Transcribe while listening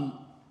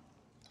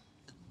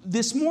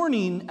This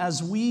morning,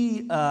 as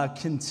we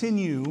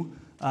continue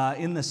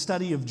in the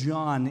study of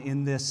John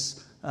in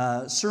this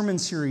sermon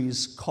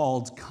series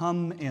called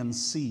Come and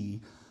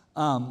See,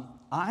 I'm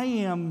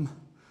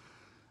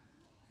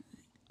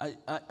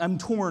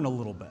torn a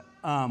little bit.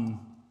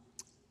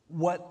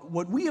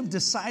 What we have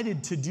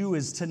decided to do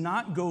is to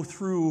not go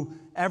through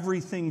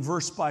everything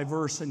verse by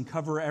verse and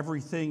cover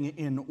everything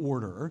in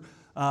order,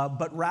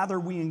 but rather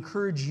we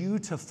encourage you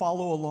to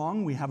follow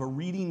along. We have a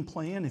reading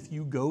plan. If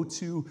you go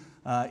to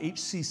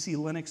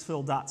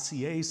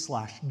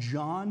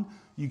hcclennoxville.ca/John,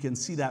 you can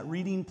see that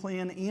reading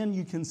plan, and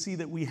you can see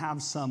that we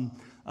have some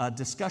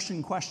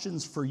discussion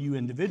questions for you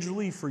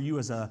individually, for you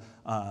as a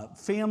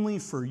family,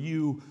 for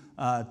you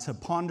to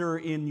ponder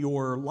in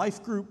your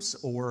life groups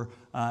or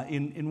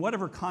in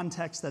whatever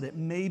context that it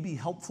may be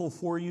helpful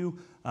for you.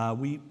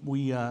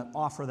 We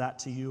offer that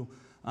to you,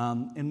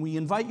 and we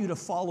invite you to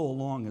follow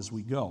along as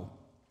we go.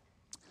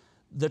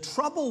 The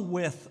trouble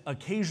with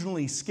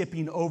occasionally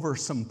skipping over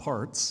some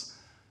parts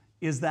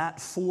is that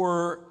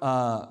for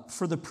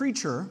the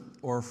preacher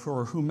or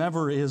for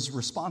whomever is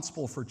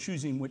responsible for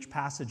choosing which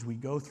passage we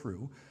go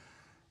through,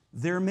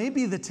 there may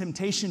be the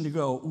temptation to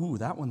go, ooh,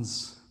 that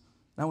one's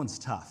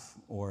tough,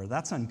 or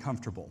that's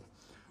uncomfortable,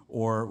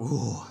 or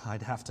ooh,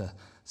 I'd have to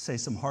say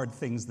some hard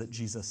things that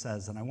Jesus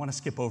says, and I want to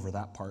skip over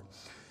that part.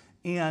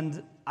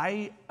 And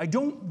I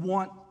don't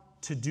want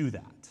to do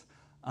that.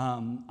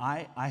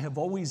 I have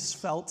always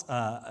felt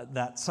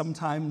that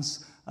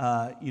sometimes,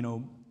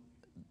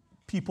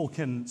 people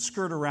can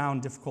skirt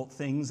around difficult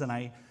things, and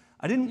I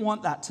didn't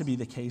want that to be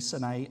the case,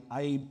 and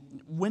I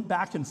went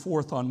back and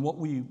forth on what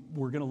we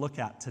were going to look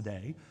at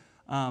today,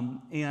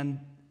 and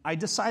I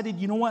decided,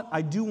 you know what,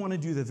 I do want to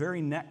do the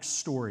very next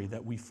story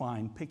that we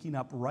find, picking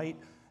up right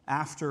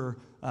after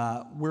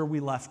where we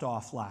left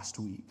off last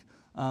week.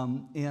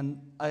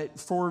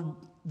 For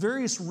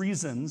various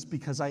reasons,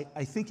 because I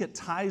think it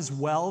ties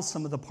well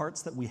some of the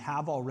parts that we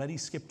have already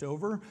skipped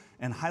over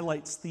and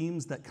highlights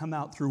themes that come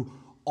out through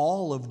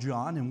all of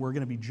John, and we're going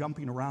to be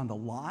jumping around a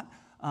lot.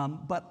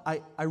 But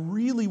I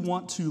really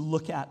want to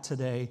look at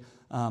today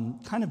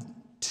kind of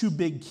two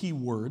big key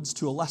words,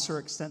 to a lesser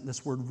extent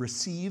this word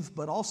receive,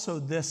 but also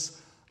this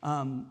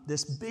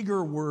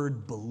bigger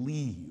word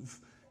believe,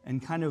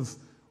 and kind of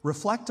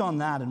reflect on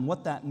that and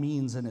what that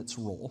means in its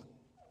role.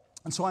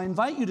 And so I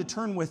invite you to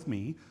turn with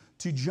me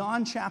to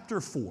John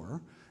chapter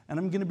 4, and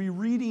I'm going to be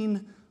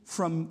reading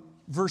from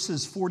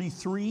verses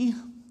 43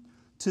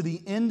 to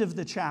the end of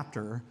the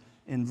chapter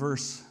in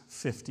verse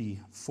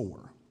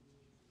 54.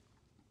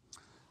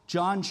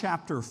 John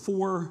chapter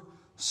 4,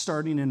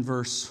 starting in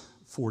verse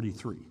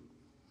 43.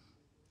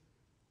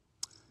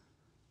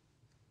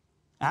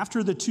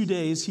 After the 2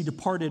 days, he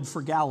departed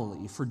for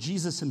Galilee, for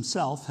Jesus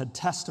himself had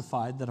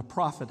testified that a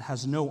prophet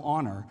has no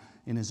honor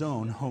in his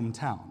own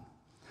hometown.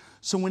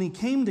 So when he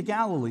came to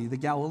Galilee, the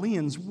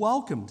Galileans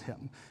welcomed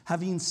him,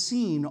 having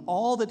seen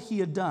all that he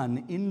had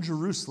done in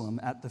Jerusalem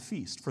at the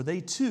feast, for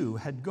they too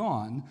had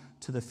gone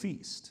to the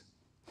feast.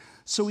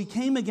 So he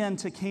came again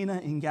to Cana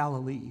in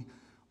Galilee,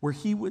 where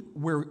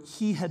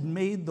he had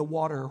made the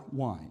water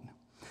wine.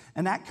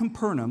 And at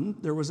Capernaum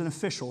there was an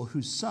official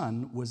whose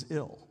son was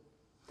ill.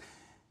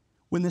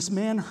 When this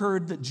man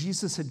heard that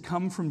Jesus had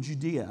come from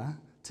Judea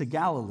to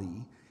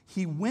Galilee,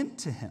 he went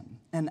to him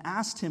and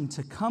asked him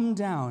to come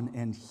down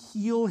and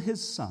heal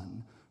his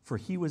son, for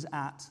he was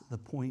at the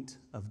point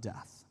of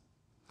death.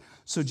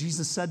 So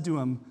Jesus said to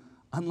him,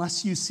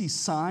 "Unless you see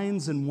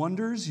signs and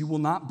wonders, you will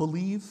not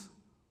believe."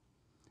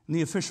 And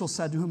the official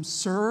said to him,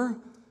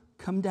 "Sir,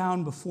 come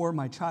down before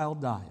my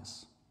child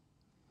dies."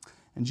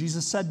 And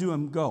Jesus said to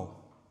him, "Go,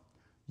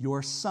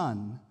 your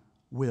son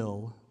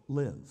will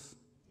live."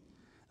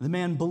 The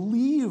man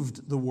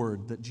believed the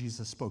word that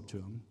Jesus spoke to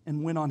him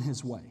and went on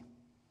his way.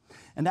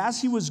 And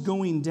as he was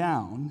going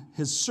down,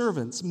 his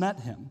servants met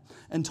him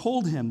and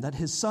told him that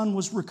his son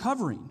was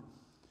recovering.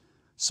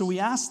 So he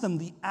asked them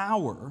the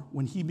hour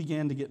when he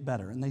began to get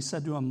better. And they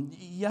said to him,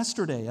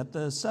 "Yesterday at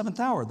the 7th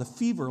hour, the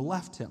fever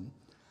left him."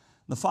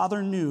 The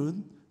father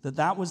knew that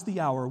that was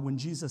the hour when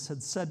Jesus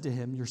had said to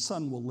him, "Your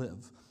son will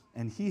live."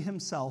 And he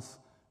himself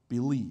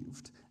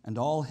believed, and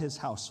all his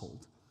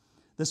household.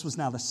 This was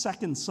now the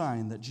second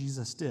sign that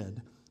Jesus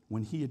did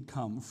when he had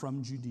come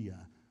from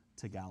Judea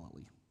to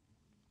Galilee.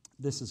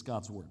 This is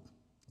God's word.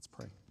 Let's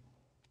pray.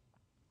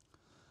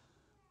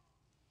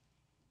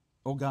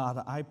 Oh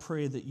God, I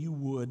pray that you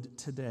would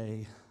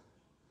today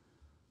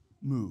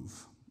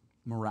move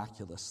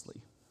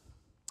miraculously.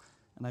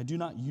 And I do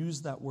not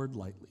use that word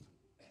lightly.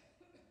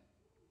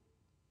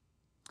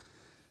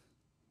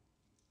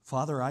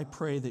 Father, I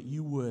pray that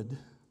you would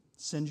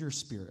send your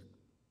Spirit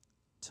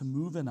to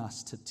move in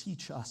us, to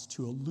teach us,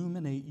 to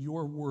illuminate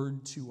your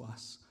word to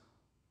us,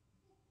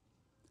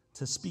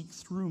 to speak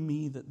through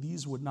me, that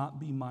these would not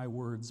be my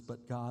words,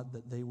 but God,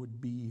 that they would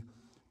be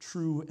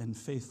true and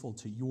faithful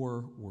to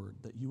your word,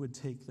 that you would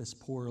take this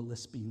poor,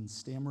 lisping,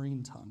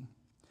 stammering tongue,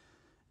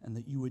 and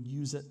that you would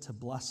use it to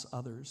bless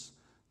others,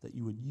 that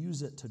you would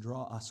use it to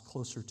draw us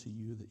closer to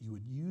you, that you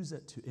would use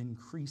it to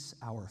increase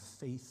our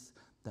faith,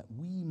 that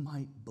we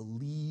might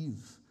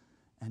believe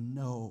and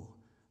know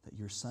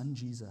your son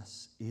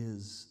Jesus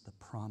is the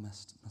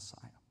promised Messiah.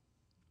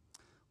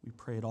 We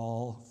pray it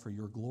all for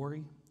your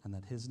glory and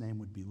that his name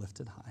would be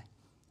lifted high.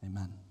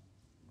 Amen.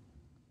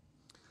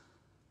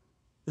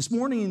 This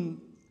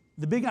morning,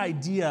 the big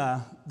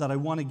idea that I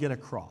want to get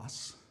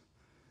across,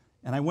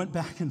 and I went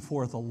back and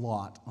forth a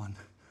lot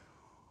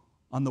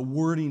on the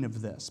wording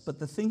of this, but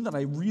the thing that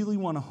I really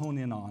want to hone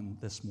in on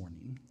this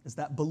morning is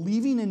that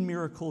believing in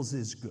miracles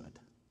is good,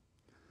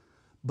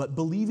 but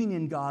believing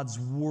in God's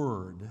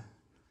word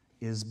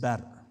is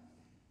better.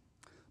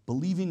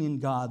 Believing in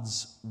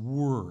God's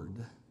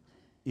word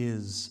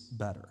is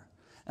better.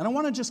 And I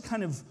want to just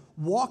kind of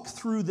walk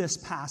through this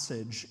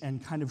passage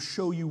and kind of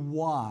show you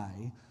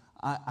why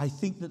I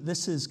think that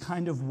this is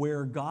kind of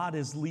where God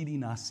is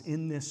leading us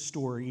in this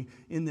story,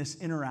 in this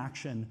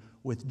interaction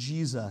with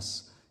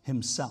Jesus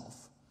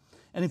himself.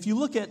 And if you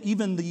look at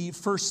even the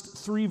first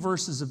 3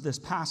 verses of this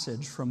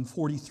passage, from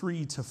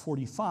 43 to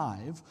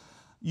 45,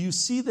 you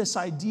see this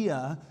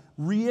idea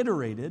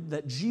reiterated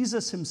that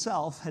Jesus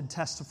himself had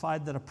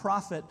testified that a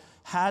prophet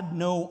had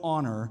no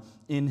honor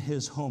in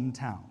his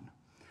hometown.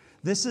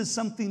 This is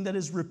something that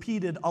is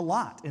repeated a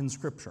lot in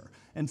Scripture.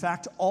 In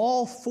fact,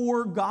 all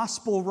 4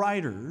 gospel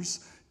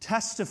writers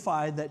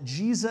testify that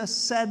Jesus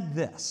said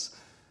this.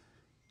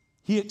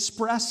 He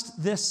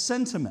expressed this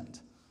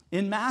sentiment.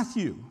 In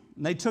Matthew,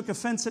 they took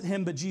offense at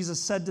him, but Jesus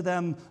said to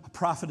them, a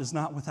prophet is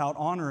not without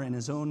honor in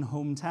his own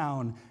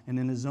hometown and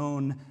in his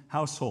own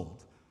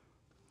household.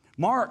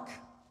 Mark,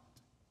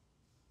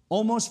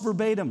 almost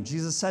verbatim,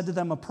 Jesus said to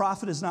them, a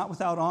prophet is not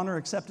without honor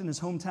except in his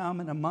hometown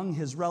and among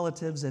his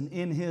relatives and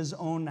in his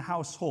own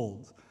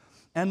household.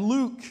 And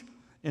Luke,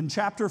 in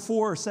chapter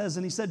 4, says,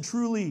 and he said,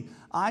 truly,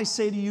 I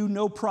say to you,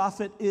 no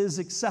prophet is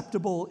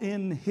acceptable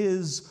in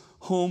his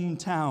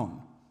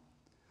hometown.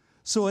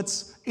 So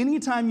it's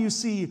anytime you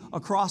see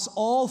across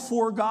all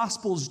 4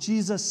 Gospels,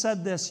 Jesus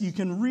said this, you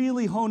can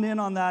really hone in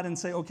on that and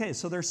say, okay,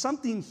 so there's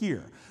something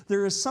here.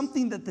 There is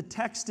something that the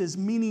text is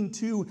meaning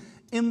to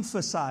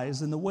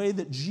emphasize in the way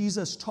that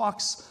Jesus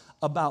talks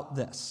about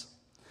this.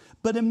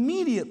 But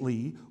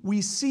immediately,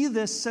 we see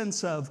this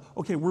sense of,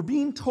 okay, we're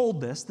being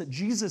told this, that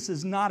Jesus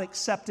is not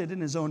accepted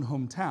in his own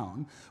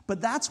hometown,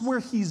 but that's where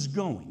he's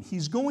going.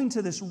 He's going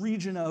to this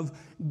region of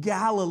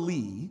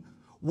Galilee,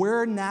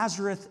 where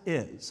Nazareth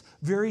is,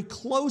 very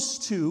close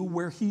to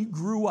where he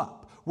grew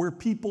up, where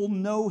people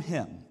know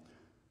him,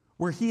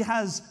 where he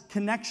has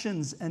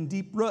connections and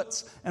deep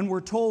roots, and we're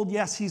told,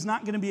 yes, he's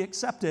not going to be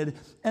accepted.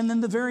 And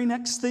then the very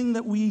next thing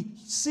that we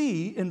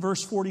see in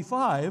verse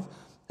 45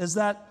 is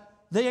that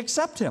they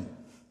accept him.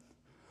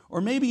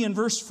 Or maybe in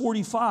verse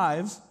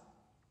 45,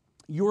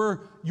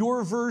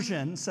 your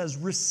version says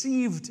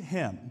received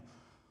him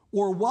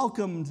or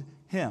welcomed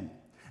him.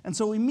 And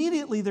so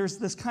immediately there's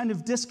this kind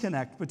of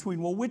disconnect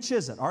between, well, which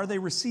is it? Are they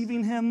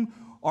receiving him?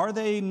 Are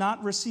they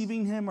not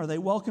receiving him? Are they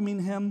welcoming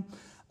him?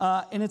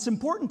 And it's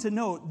important to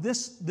note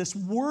this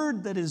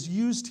word that is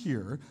used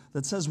here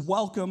that says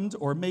welcomed,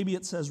 or maybe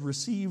it says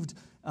received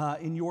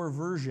in your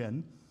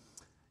version,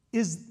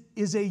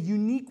 is a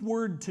unique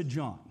word to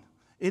John.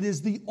 It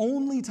is the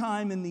only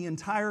time in the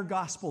entire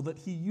gospel that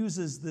he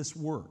uses this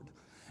word.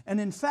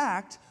 And in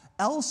fact,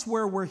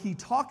 elsewhere where he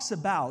talks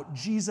about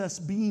Jesus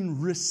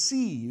being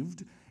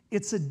received,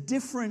 it's a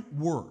different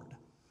word.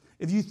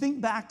 If you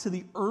think back to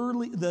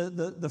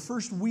the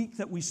first week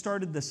that we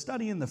started the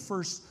study, and the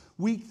first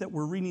week that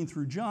we're reading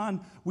through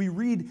John, we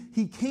read,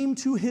 he came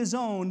to his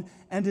own,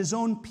 and his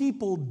own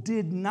people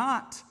did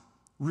not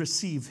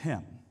receive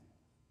him.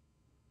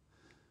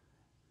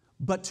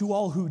 But to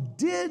all who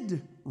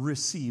did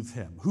receive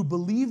him, who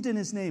believed in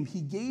his name,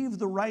 he gave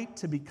the right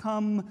to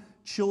become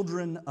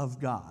children of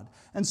God.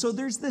 And so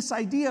there's this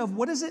idea of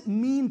what does it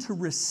mean to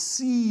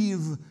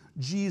receive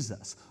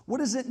Jesus? What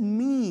does it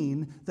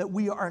mean that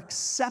we are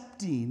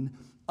accepting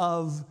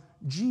of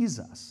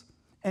Jesus?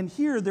 And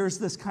here there's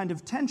this kind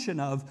of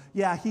tension of,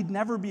 yeah, he'd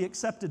never be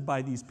accepted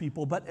by these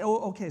people, but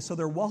okay, so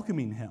they're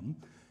welcoming him.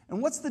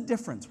 And what's the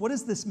difference? What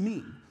does this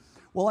mean?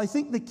 Well, I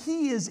think the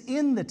key is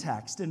in the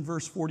text in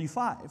verse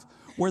 45,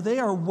 where they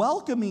are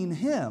welcoming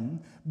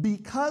him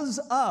because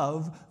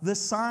of the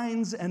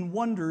signs and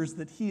wonders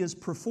that he has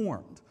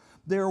performed.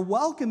 They're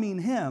welcoming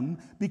him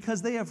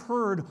because they have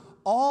heard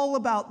all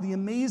about the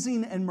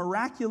amazing and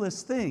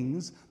miraculous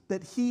things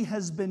that he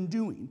has been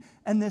doing.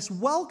 And this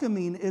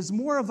welcoming is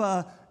more of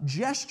a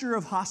gesture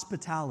of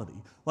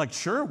hospitality. Like,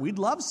 sure, we'd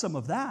love some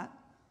of that.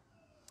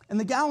 And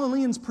the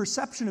Galileans'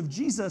 perception of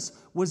Jesus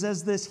was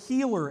as this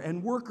healer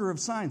and worker of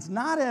signs,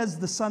 not as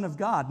the Son of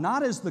God,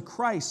 not as the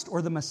Christ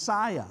or the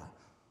Messiah.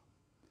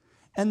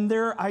 And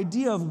their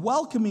idea of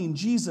welcoming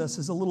Jesus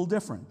is a little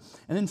different.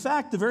 And in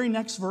fact, the very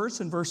next verse,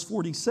 in verse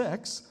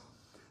 46,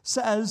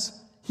 says,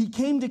 he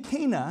came to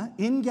Cana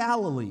in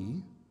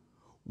Galilee,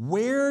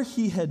 where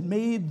he had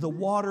made the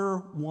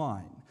water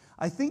wine.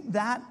 I think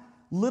that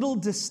little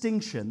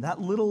distinction,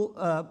 that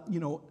little,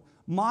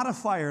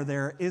 modifier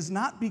there is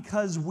not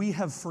because we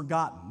have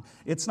forgotten.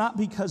 It's not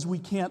because we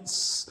can't,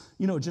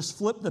 just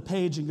flip the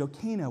page and go,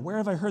 Cana, where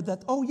have I heard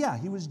that? Oh, yeah,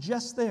 he was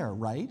just there,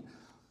 right?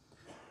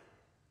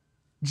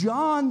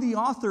 John, the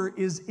author,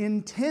 is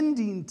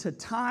intending to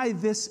tie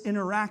this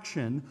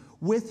interaction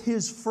with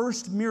his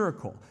first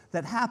miracle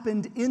that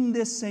happened in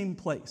this same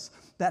place,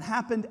 that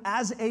happened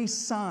as a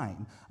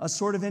sign, a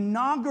sort of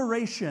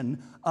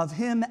inauguration of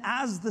him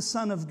as the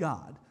Son of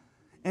God.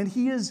 And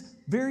he is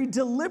very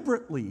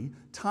deliberately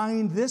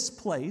tying this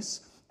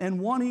place and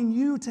wanting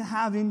you to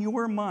have in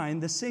your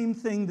mind the same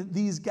thing that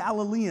these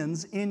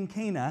Galileans in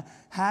Cana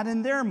had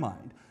in their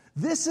mind.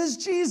 This is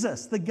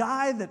Jesus, the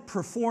guy that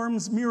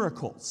performs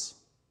miracles.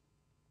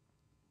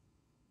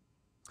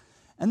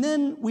 And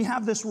then we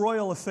have this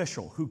royal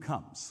official who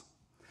comes.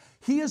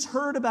 He has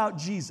heard about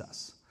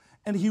Jesus,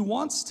 and he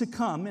wants to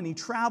come, and he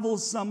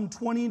travels some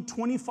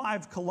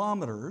 25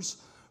 kilometers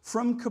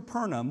from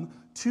Capernaum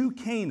to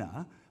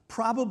Cana,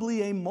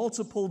 probably a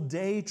multiple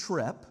day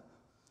trip,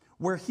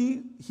 where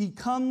he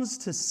comes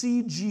to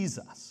see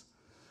Jesus.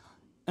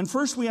 And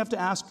first we have to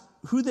ask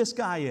who this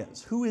guy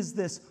is. Who is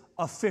this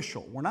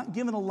official? We're not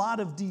given a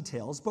lot of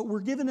details, but we're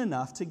given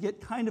enough to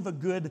get kind of a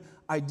good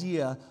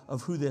idea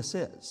of who this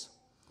is.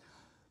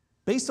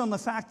 Based on the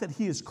fact that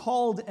he is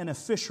called an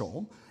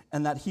official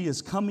and that he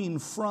is coming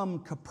from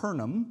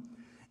Capernaum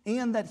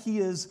and that he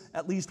is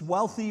at least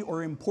wealthy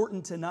or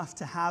important enough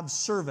to have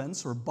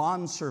servants or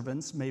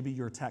bondservants, maybe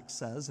your text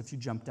says, if you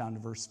jump down to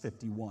verse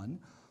 51,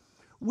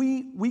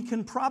 we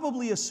can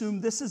probably assume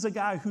this is a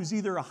guy who's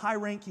either a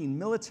high-ranking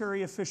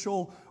military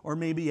official or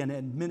maybe an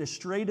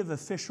administrative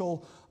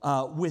official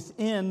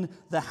within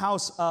the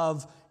house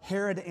of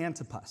Herod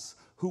Antipas,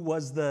 who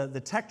was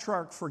the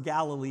tetrarch for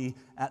Galilee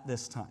at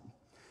this time.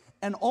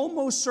 And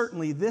almost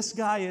certainly, this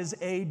guy is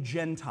a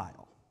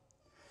Gentile.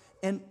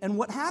 And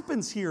what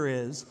happens here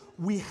is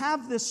we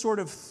have this sort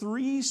of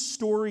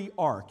three-story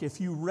arc.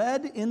 If you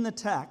read in the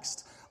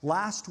text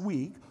last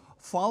week,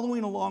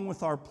 following along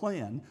with our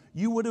plan,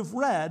 you would have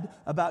read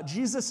about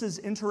Jesus'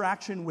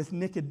 interaction with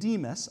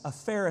Nicodemus, a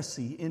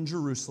Pharisee in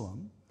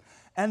Jerusalem.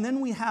 And then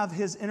we have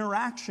his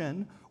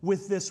interaction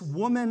with this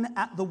woman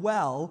at the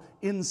well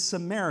in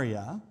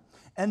Samaria.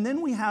 And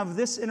then we have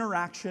this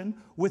interaction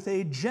with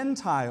a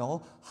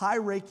Gentile,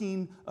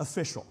 high-ranking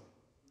official.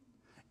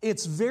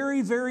 It's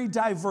very, very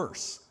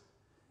diverse.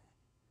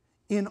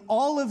 In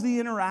all of the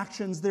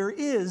interactions, there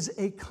is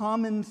a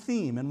common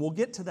theme, and we'll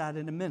get to that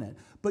in a minute.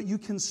 But you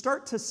can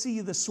start to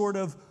see the sort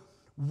of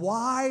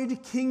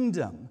wide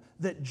kingdom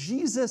that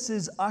Jesus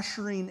is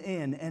ushering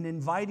in and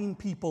inviting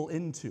people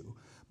into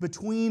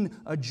between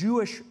a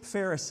Jewish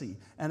Pharisee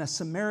and a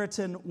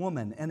Samaritan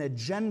woman and a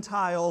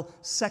Gentile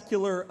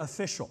secular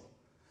official.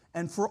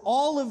 And for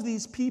all of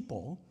these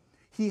people,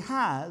 he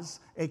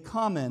has a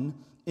common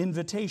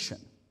invitation.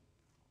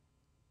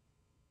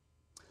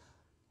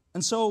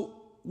 And so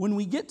when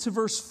we get to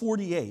verse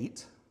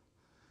 48,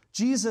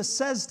 Jesus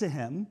says to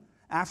him,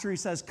 after he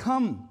says,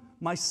 "Come,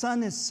 my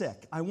son is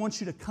sick. I want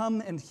you to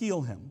come and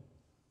heal him."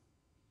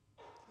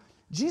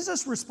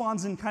 Jesus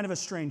responds in kind of a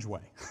strange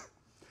way.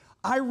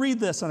 I read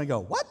this and I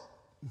go, "What?"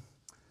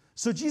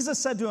 So Jesus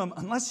said to him,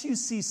 "Unless you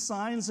see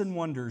signs and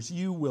wonders,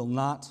 you will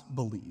not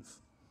believe."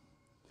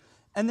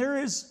 And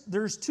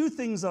there's two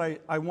things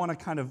that I want to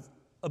kind of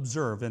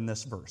observe in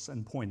this verse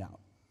and point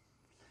out.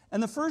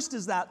 And the first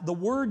is that the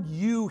word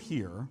 "you"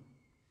 here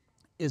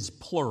is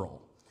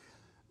plural.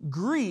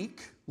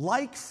 Greek,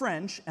 like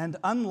French and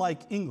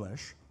unlike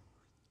English,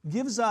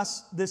 gives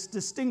us this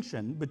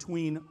distinction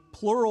between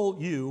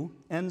plural "you"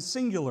 and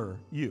singular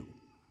 "you."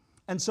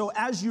 And so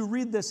as you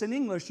read this in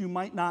English, you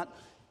might not,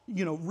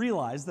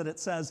 realize that it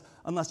says,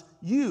 "Unless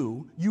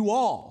you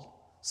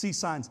all see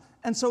signs."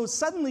 And so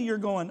suddenly you're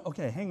going,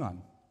 okay, hang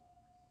on.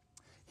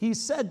 He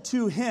said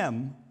to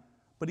him,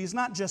 but he's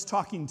not just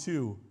talking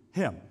to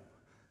him.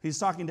 He's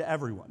talking to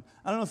everyone.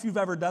 I don't know if you've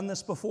ever done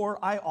this before.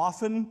 I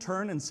often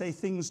turn and say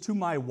things to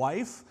my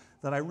wife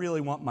that I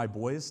really want my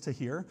boys to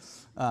hear.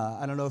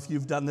 I don't know if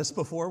you've done this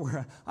before,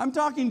 where I'm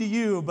talking to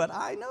you, but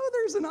I know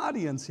there's an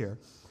audience here.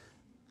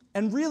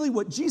 And really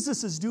what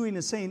Jesus is doing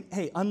is saying,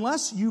 hey,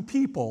 unless you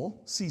people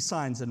see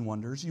signs and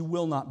wonders, you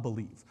will not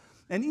believe.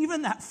 And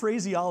even that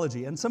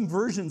phraseology, and some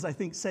versions I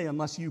think say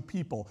unless you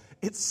people,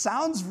 it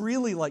sounds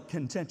really like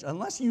contention,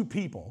 unless you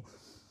people.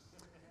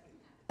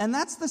 And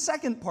that's the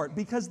second part,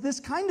 because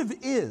this kind of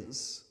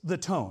is the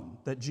tone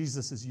that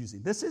Jesus is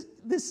using.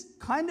 This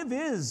kind of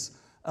is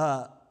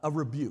a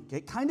rebuke.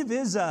 It kind of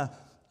is a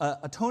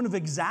tone of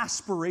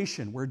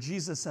exasperation where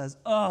Jesus says,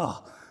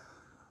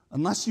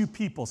 unless you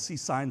people see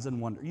signs and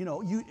wonders.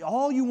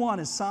 All you want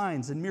is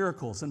signs and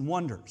miracles and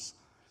wonders.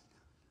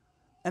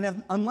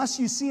 And unless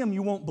you see them,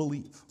 you won't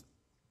believe.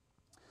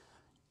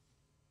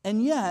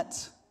 And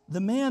yet, the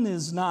man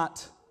is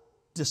not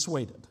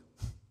dissuaded.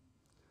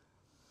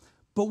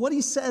 But what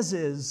he says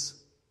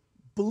is,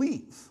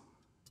 believe.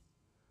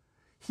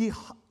 He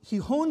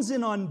hones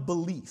in on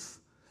belief.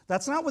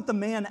 That's not what the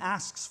man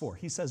asks for.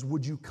 He says,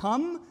 would you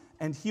come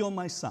and heal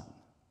my son?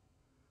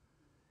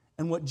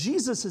 And what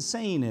Jesus is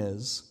saying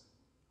is,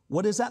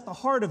 what is at the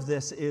heart of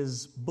this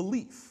is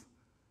belief.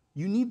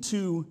 You need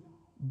to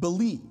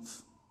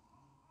believe.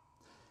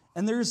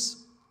 And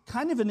there's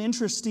kind of an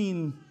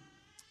interesting,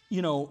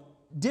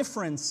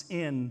 difference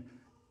in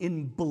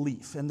in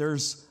belief, and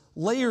there's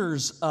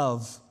layers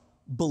of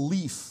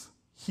belief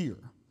here.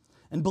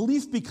 And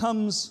belief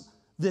becomes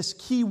this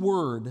key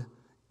word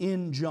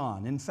in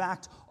John. In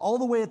fact, all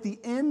the way at the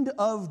end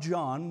of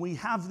John, we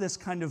have this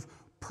kind of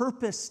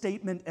purpose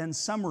statement and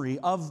summary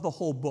of the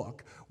whole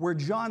book, where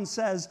John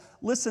says,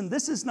 listen,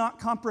 this is not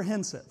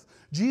comprehensive.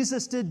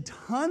 Jesus did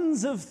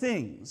tons of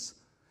things,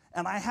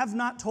 and I have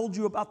not told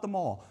you about them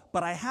all,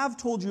 but I have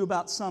told you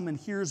about some, and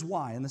here's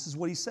why. And this is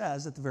what he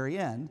says at the very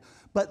end.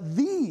 But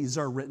these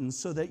are written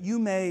so that you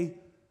may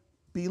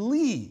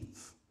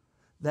believe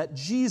that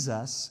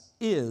Jesus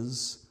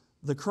is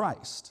the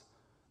Christ.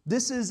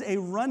 This is a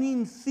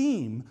running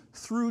theme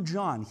through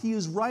John. He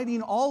is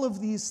writing all of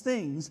these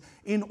things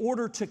in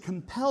order to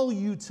compel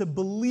you to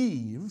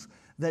believe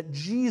that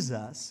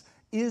Jesus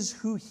is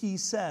who he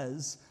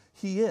says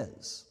he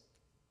is.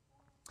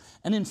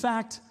 And in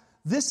fact,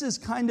 this is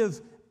kind of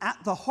at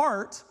the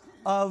heart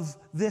of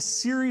this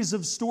series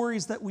of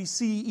stories that we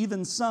see,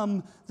 even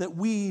some that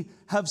we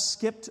have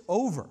skipped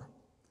over.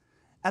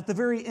 At the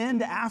very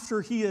end,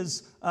 after he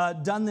has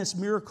done this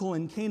miracle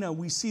in Cana,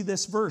 we see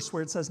this verse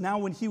where it says, now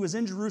when he was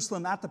in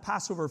Jerusalem at the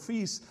Passover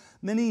feast,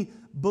 many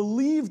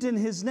believed in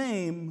his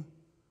name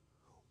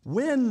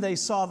when they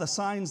saw the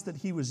signs that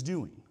he was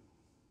doing.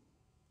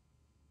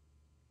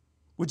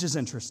 Which is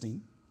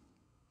interesting.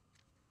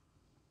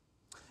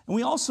 And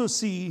we also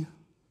see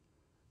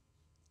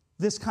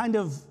this kind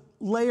of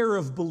layer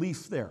of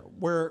belief there,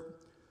 where,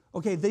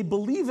 okay, they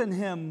believe in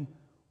him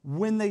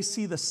when they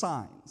see the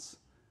signs.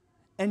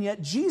 And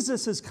yet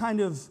Jesus is kind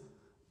of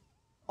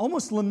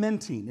almost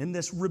lamenting in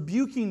this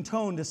rebuking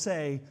tone to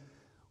say,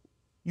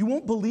 you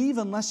won't believe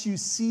unless you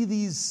see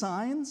these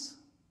signs?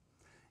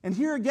 And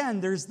here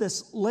again, there's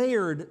this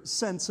layered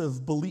sense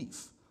of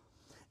belief.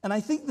 And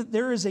I think that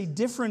there is a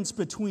difference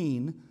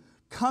between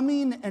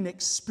coming and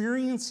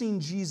experiencing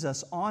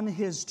Jesus on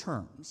his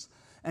terms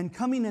and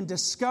coming and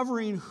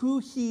discovering who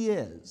he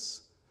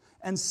is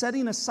and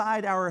setting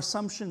aside our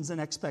assumptions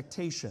and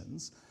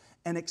expectations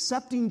and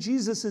accepting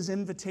Jesus'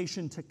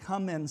 invitation to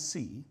come and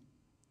see,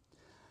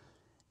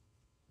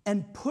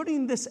 and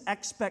putting this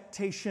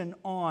expectation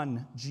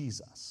on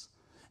Jesus,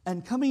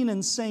 and coming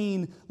and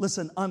saying,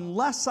 listen,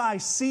 unless I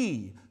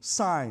see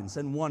signs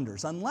and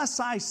wonders, unless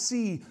I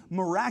see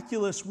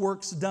miraculous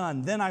works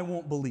done, then I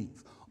won't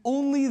believe.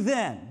 Only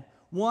then,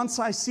 once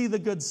I see the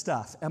good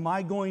stuff, am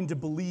I going to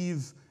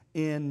believe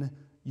in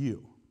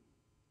you.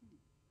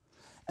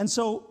 And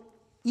so,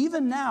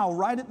 even now,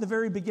 right at the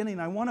very beginning,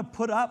 I want to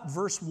put up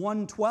verse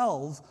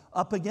 112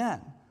 up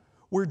again,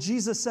 where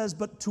Jesus says,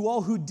 but to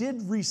all who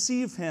did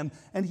receive him,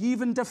 and he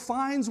even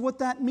defines what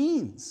that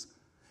means.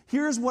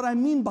 Here's what I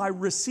mean by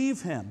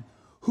receive him.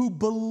 Who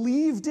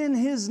believed in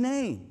his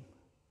name,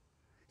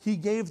 he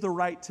gave the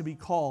right to be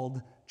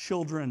called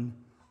children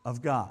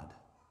of God.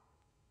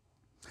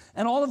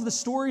 And all of the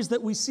stories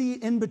that we see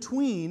in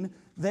between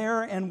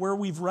there and where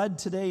we've read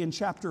today in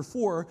chapter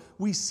 4,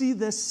 we see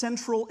this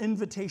central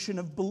invitation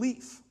of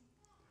belief.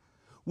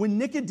 When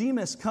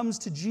Nicodemus comes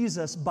to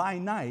Jesus by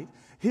night,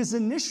 his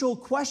initial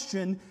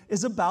question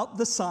is about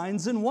the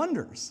signs and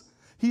wonders.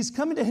 He's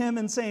coming to him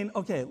and saying,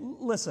 okay,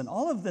 listen,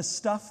 all of this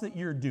stuff that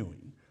you're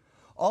doing,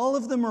 all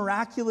of the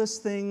miraculous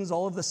things,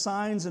 all of the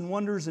signs and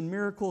wonders and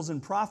miracles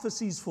and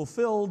prophecies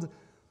fulfilled,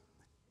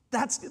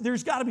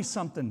 there's got to be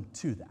something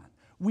to that.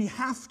 We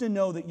have to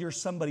know that you're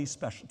somebody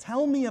special.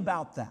 Tell me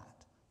about that.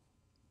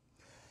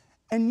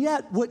 And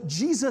yet, what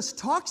Jesus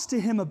talks to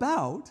him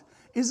about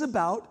is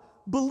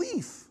about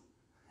belief.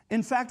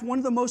 In fact, one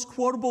of the most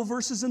quotable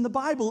verses in the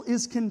Bible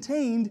is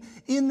contained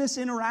in this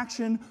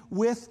interaction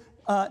with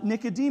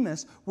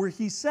Nicodemus, where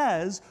he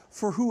says,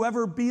 for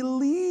whoever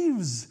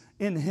believes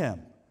in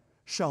him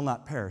shall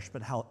not perish,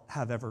 but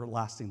have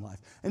everlasting life.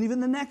 And even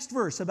the next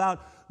verse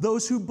about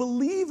those who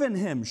believe in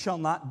him shall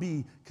not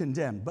be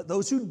condemned, but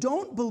those who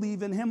don't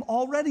believe in him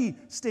already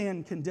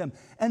stand condemned.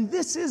 And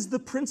this is the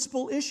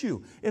principal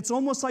issue. It's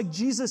almost like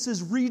Jesus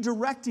is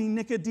redirecting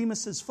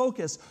Nicodemus's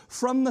focus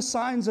from the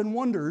signs and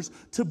wonders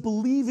to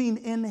believing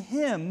in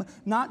him,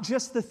 not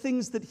just the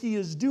things that he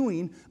is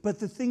doing, but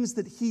the things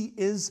that he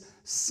is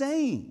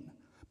saying.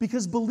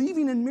 Because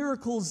believing in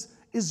miracles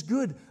is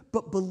good,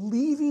 but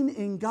believing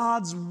in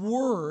God's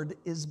word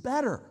is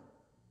better.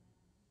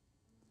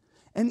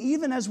 And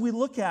even as we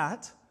look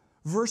at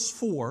verse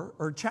 4,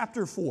 or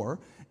chapter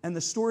 4, and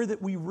the story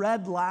that we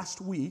read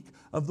last week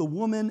of the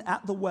woman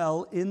at the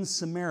well in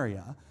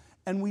Samaria,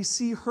 and we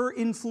see her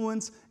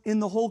influence in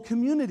the whole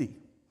community.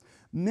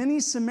 Many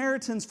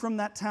Samaritans from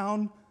that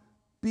town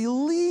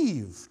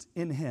believed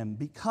in him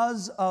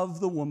because of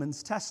the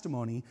woman's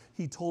testimony.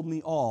 He told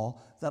me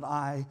all that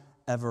I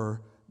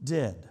ever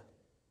did.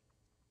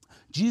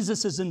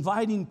 Jesus is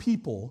inviting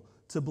people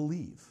to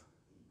believe,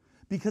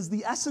 because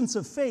the essence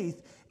of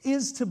faith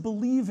is to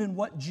believe in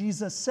what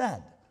Jesus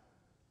said.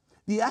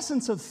 The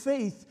essence of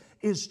faith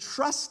is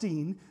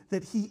trusting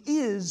that he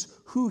is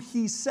who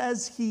he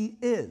says he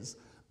is.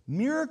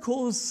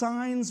 Miracles,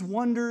 signs,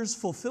 wonders,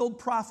 fulfilled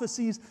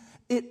prophecies,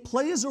 it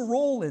plays a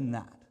role in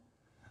that.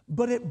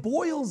 But it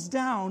boils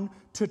down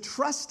to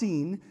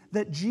trusting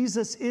that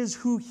Jesus is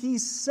who he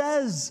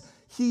says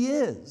he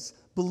is.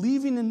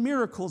 Believing in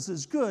miracles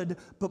is good,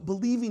 but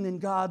believing in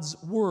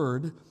God's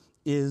word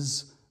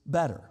is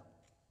better.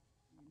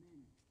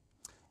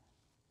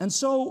 And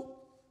so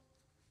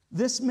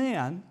this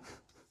man,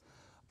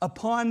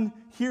 upon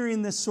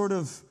hearing this sort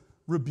of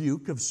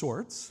rebuke of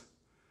sorts,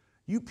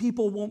 you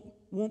people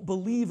won't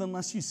believe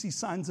unless you see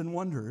signs and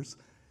wonders,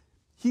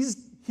 he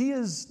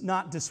is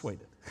not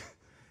dissuaded.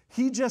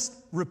 He just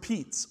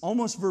repeats,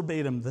 almost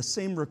verbatim, the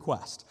same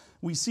request.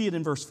 We see it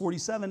in verse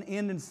 47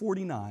 and in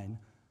 49.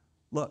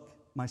 Look,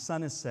 my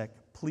son is sick.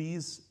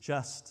 Please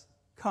just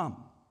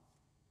come.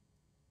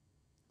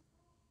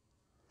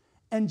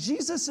 And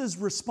Jesus'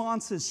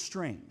 response is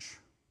strange.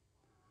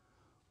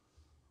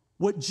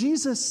 What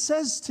Jesus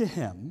says to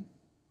him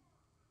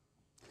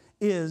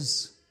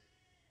is,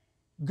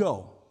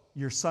 go,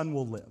 your son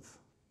will live.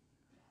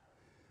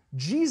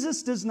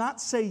 Jesus does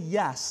not say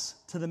yes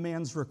to the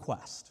man's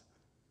request.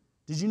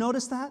 Did you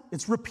notice that?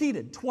 It's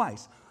repeated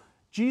twice.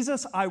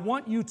 Jesus, I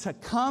want you to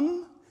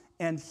come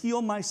and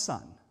heal my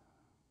son.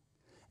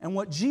 And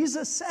what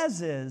Jesus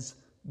says is,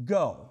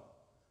 go,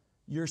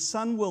 your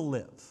son will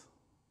live.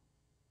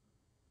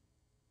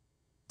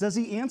 Does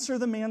he answer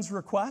the man's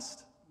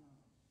request?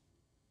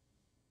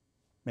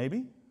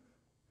 Maybe.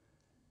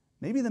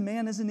 Maybe the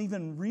man isn't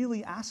even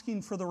really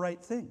asking for the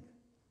right thing.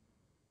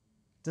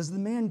 Does the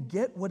man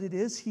get what it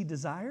is he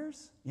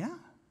desires? Yeah.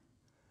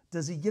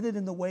 Does he get it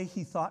in the way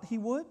he thought he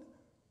would?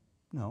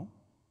 No.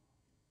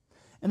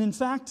 And in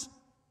fact,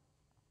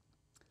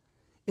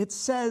 it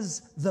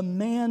says the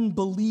man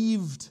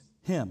believed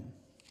him.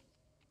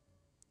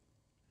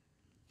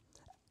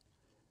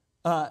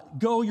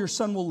 Go, your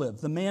son will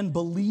live. The man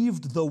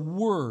believed the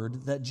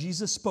word that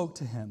Jesus spoke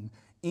to him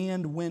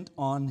and went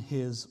on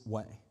his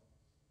way.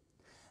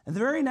 And the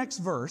very next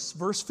verse,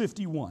 verse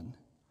 51,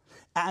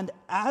 and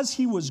as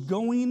he was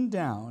going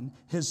down,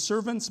 his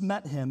servants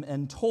met him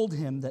and told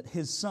him that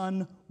his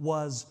son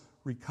was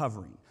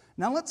recovering.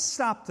 Now let's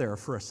stop there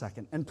for a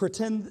second and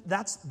pretend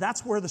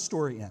that's where the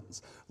story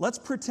ends. Let's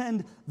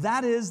pretend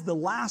that is the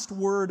last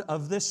word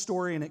of this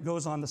story and it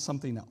goes on to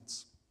something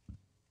else.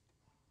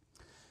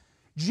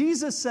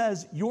 Jesus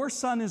says, your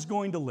son is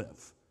going to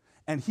live.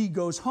 And he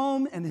goes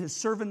home and his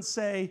servants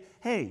say,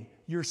 hey,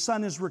 your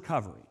son is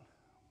recovering.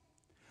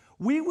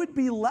 We would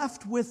be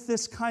left with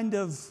this kind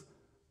of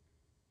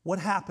what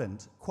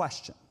happened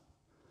question.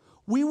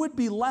 We would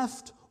be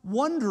left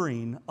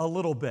wondering a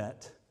little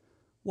bit,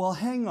 well,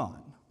 hang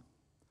on.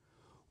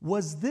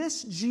 Was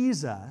this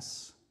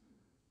Jesus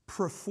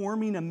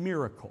performing a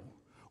miracle?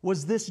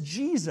 Was this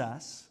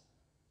Jesus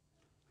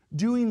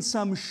doing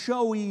some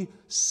showy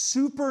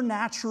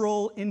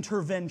supernatural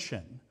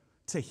intervention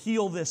to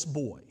heal this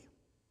boy?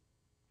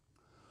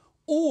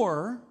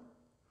 Or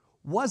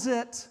was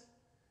it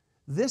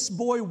this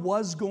boy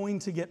was going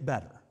to get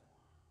better?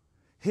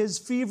 His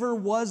fever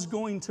was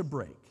going to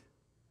break.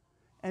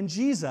 And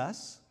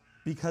Jesus,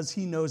 because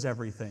he knows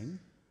everything,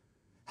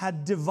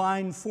 had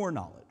divine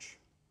foreknowledge.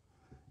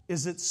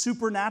 Is it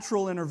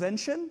supernatural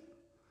intervention,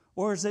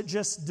 or is it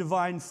just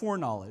divine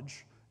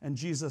foreknowledge and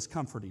Jesus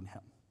comforting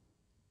him?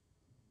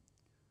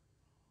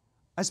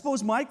 I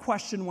suppose my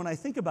question when I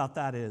think about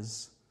that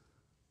is,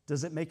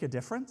 does it make a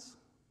difference?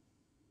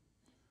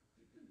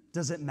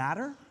 Does it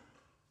matter?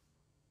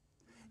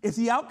 If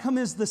the outcome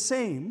is the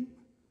same,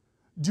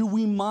 do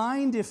we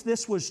mind if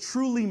this was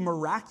truly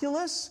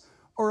miraculous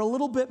or a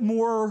little bit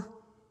more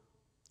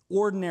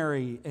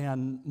ordinary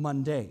and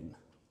mundane?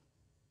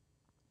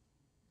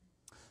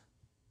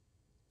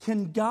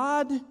 Can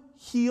God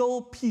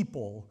heal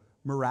people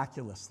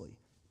miraculously?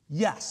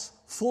 Yes,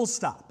 full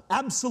stop.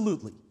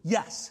 Absolutely.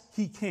 Yes,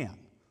 he can.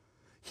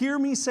 Hear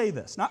me say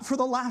this, not for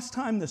the last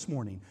time this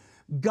morning.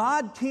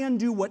 God can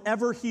do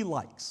whatever he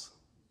likes.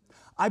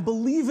 I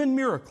believe in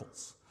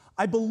miracles.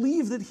 I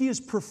believe that he has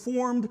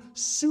performed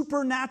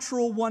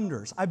supernatural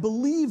wonders. I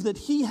believe that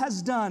he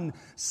has done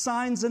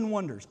signs and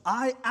wonders.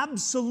 I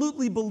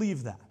absolutely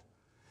believe that.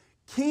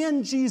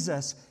 Can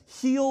Jesus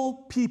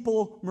heal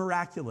people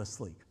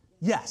miraculously?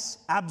 Yes,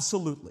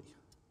 absolutely.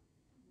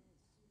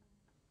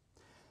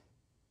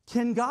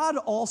 Can God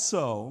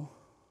also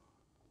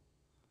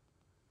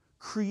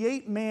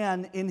create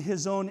man in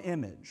his own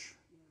image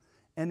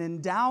and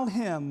endow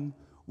him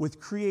with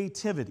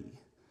creativity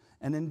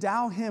and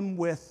endow him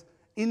with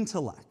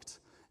intellect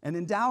and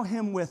endow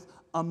him with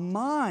a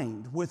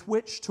mind with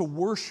which to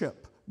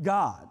worship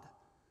God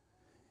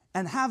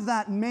and have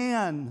that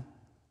man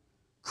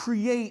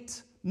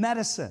create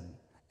medicine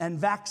and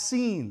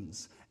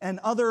vaccines and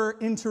other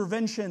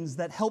interventions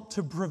that help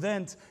to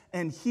prevent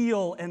and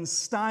heal and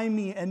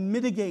stymie and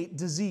mitigate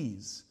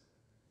disease?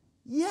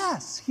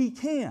 Yes, he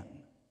can.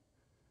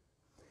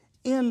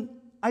 And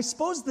I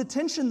suppose the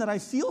tension that I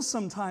feel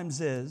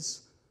sometimes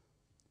is,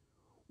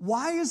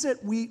 why is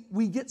it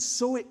we get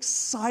so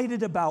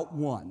excited about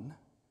one,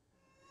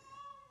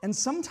 and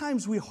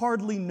sometimes we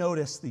hardly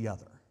notice the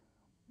other?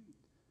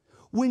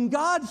 When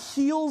God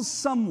heals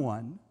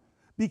someone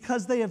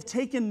because they have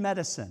taken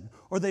medicine,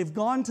 or they've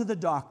gone to the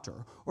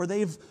doctor, or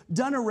they've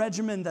done a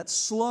regimen that's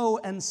slow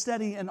and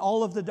steady, and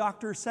all of the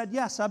doctors said,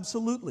 yes,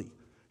 absolutely,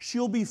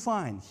 she'll be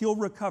fine, he'll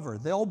recover,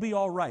 they'll be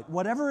all right,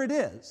 whatever it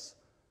is,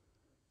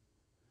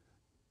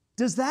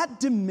 does that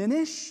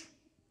diminish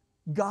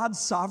God's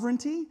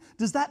sovereignty?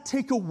 Does that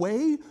take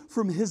away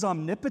from his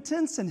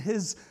omnipotence and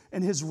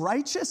his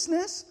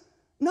righteousness?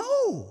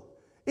 No,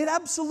 it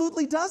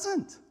absolutely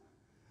doesn't.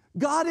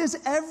 God is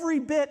every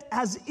bit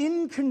as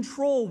in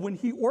control when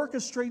he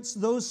orchestrates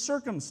those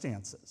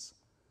circumstances.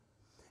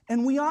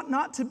 And we ought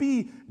not to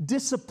be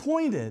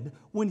disappointed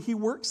when he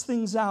works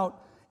things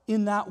out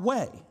in that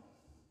way.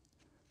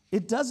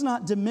 It does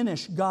not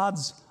diminish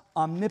God's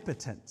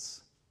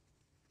omnipotence.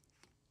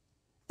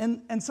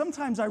 And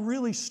sometimes I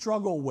really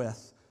struggle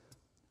with,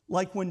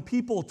 like when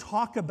people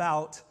talk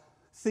about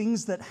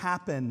things that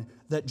happen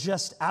that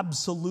just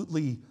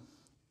absolutely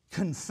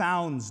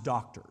confounds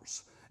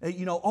doctors.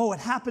 It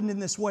happened in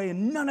this way,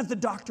 and none of the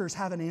doctors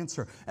have an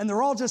answer, and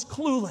they're all just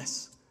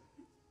clueless.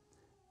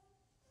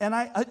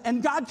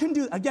 And God can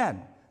do,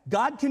 again,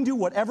 God can do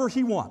whatever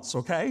he wants,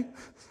 okay?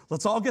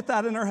 Let's all get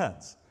that in our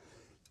heads.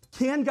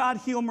 Can God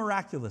heal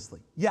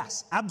miraculously?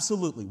 Yes,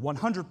 absolutely,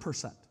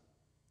 100%.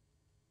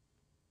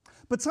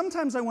 But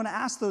sometimes I want to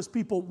ask those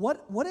people,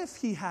 what if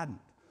he hadn't?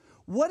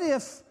 What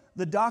if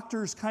the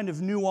doctors kind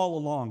of knew all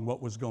along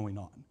what was going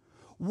on?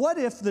 What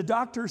if the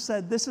doctor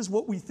said, this is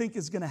what we think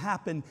is going to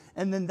happen,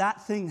 and then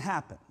that thing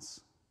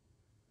happens?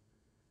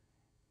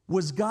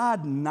 Was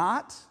God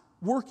not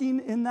working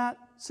in that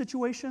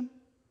situation?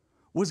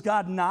 Was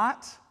God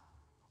not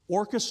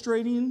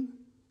orchestrating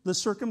the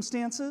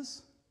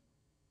circumstances?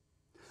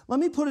 Let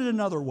me put it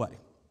another way.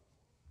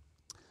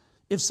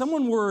 If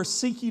someone were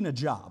seeking a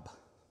job,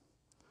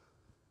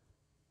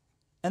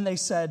 and they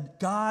said,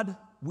 God,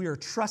 we are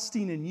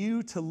trusting in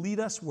you to lead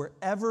us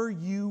wherever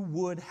you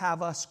would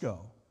have us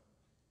go.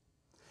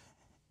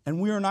 And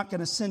we are not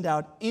going to send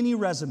out any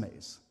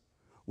resumes.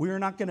 We are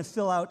not going to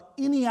fill out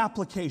any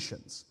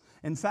applications.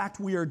 In fact,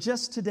 we are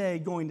just today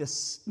going to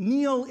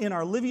kneel in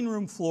our living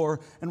room floor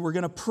and we're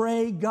going to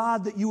pray,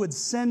 God, that you would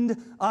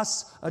send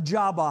us a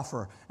job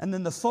offer. And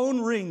then the phone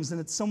rings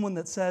and it's someone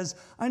that says,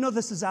 I know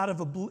this is out of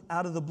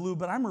the blue,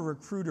 but I'm a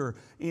recruiter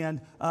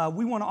and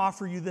we want to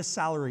offer you this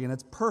salary and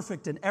it's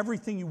perfect and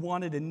everything you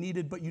wanted and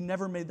needed, but you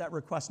never made that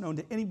request known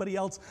to anybody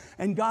else.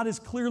 And God has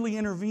clearly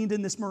intervened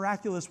in this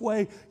miraculous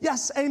way.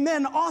 Yes,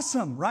 amen,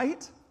 awesome,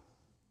 right?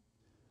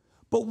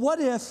 But what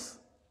if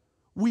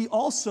we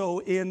also,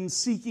 in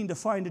seeking to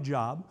find a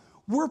job,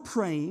 we're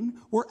praying,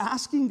 we're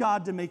asking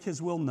God to make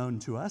his will known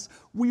to us.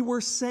 We were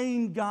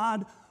saying,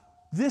 God,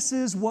 this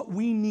is what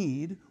we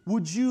need.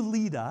 Would you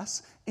lead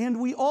us? And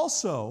we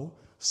also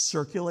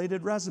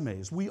circulated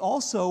resumes. We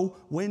also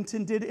went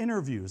and did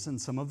interviews, and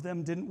some of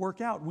them didn't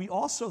work out. We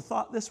also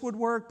thought this would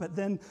work, but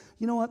then,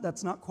 you know what,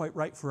 that's not quite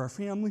right for our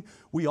family.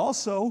 We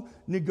also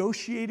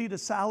negotiated a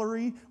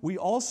salary. We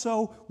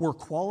also were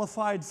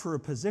qualified for a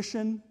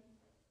position.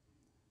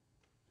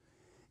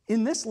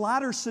 In this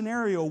latter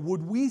scenario,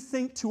 would we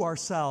think to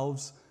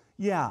ourselves,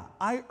 yeah,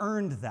 I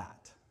earned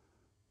that.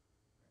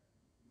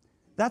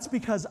 That's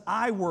because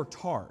I worked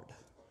hard.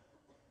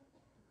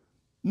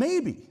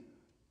 Maybe.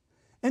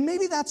 And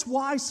maybe that's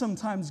why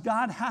sometimes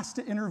God has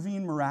to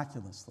intervene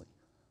miraculously.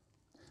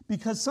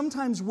 Because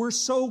sometimes we're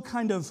so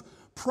kind of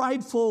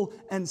prideful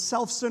and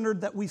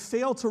self-centered that we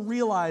fail to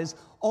realize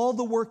all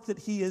the work that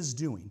he is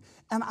doing.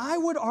 And I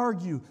would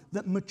argue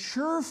that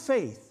mature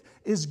faith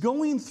is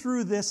going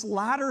through this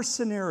latter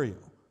scenario,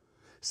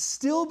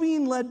 still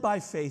being led by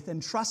faith and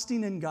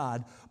trusting in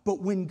God, but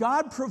when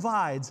God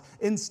provides,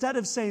 instead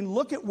of saying,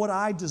 look at what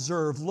I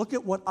deserve, look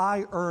at what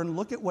I earn,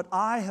 look at what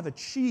I have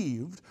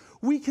achieved,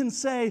 we can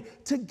say,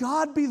 to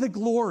God be the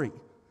glory.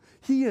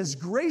 He is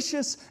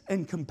gracious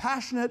and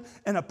compassionate,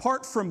 and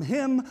apart from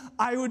him,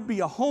 I would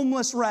be a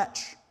homeless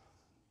wretch.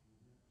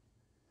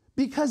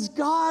 Because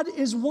God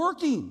is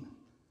working,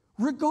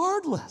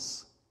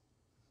 regardless.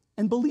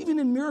 And believing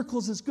in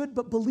miracles is good,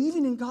 but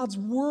believing in God's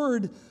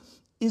word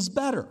is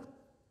better.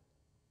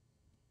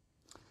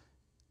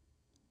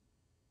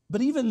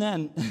 But even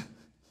then,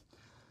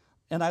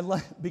 and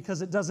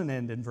because it doesn't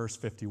end in verse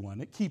 51,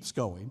 it keeps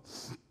going.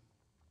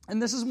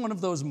 And this is one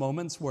of those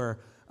moments where,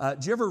 do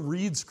you ever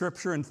read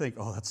scripture and think,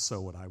 oh, that's so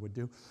what I would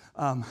do?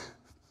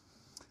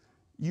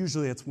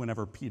 Usually it's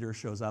whenever Peter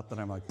shows up that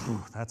I'm like,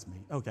 that's me.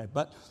 Okay,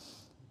 but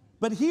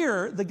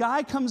here, the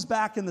guy comes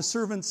back and the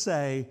servants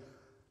say,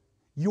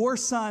 your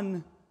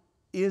son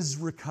is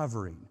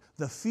recovering.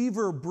 The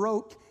fever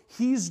broke.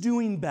 He's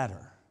doing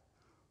better.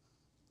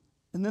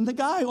 And then the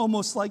guy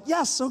almost like,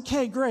 yes,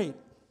 okay, great.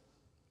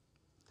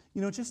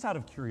 Just out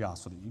of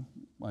curiosity,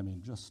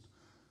 just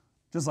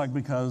like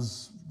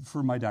because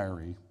for my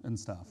diary and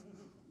stuff.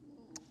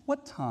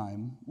 What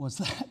time was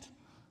that?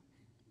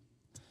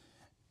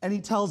 And he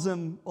tells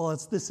him, well,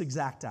 it's this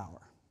exact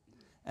hour.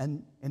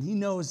 And he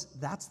knows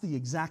that's the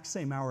exact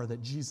same hour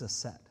that Jesus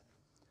said.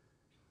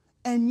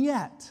 And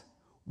yet,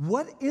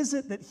 what is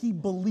it that he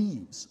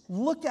believes?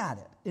 Look at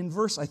it in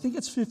verse, I think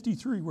it's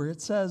 53, where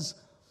it says,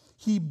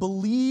 He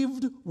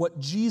believed what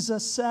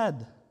Jesus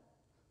said.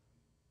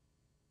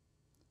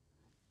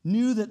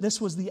 Knew that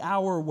this was the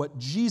hour what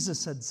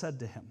Jesus had said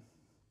to him.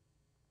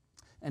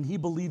 And he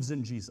believes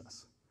in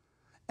Jesus.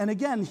 And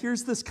again,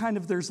 here's this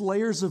there's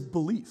layers of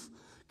belief.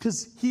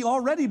 Because he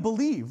already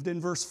believed in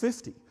verse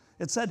 50.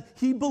 It said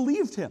he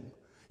believed him.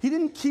 He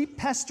didn't keep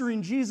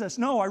pestering Jesus.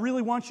 No, I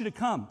really want you to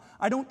come.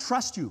 I don't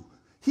trust you.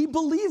 He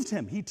believed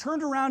him. He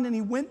turned around and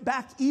he went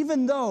back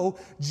even though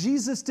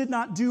Jesus did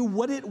not do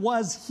what it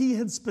was he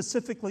had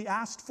specifically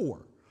asked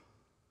for.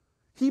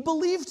 He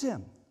believed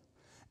him.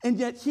 And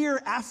yet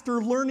here,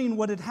 after learning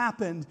what had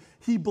happened,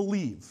 he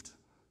believed.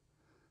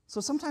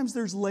 So sometimes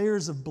there's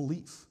layers of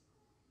belief.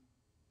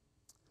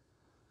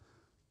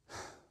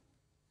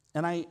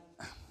 And I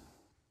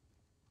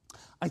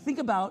think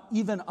about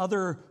even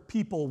other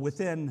people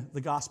within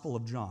the Gospel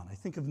of John. I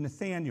think of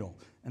Nathanael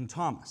and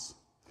Thomas.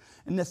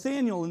 And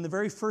Nathanael, in the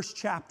very first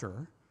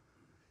chapter,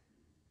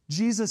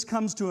 Jesus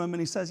comes to him and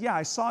he says, yeah,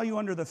 I saw you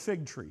under the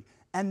fig tree.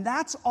 And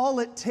that's all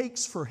it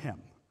takes for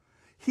him.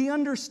 He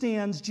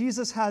understands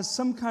Jesus has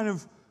some kind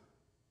of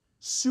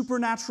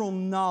supernatural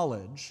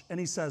knowledge, and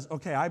he says,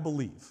 okay, I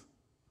believe.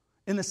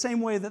 In the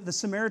same way that the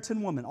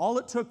Samaritan woman, all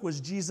it took was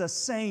Jesus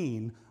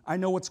saying, I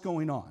know what's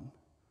going on.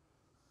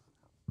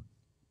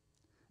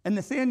 And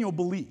Nathanael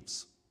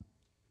believes.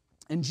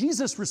 And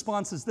Jesus'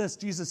 response is this.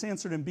 Jesus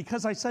answered him,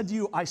 because I said to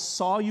you, I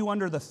saw you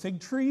under the fig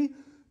tree,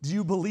 do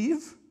you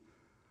believe?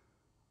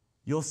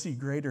 You'll see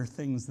greater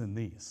things than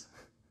these.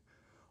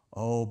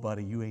 Oh,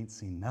 buddy, you ain't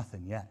seen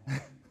nothing yet.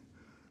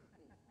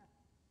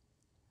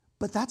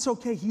 But that's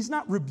okay. He's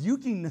not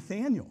rebuking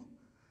Nathanael.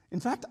 In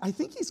fact, I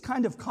think he's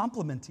kind of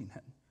complimenting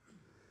him.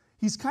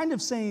 He's kind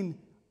of saying,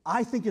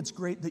 I think it's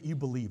great that you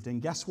believed. And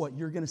guess what?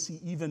 You're going to see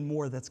even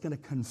more that's going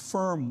to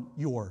confirm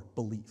your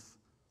belief.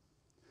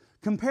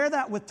 Compare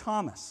that with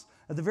Thomas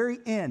at the very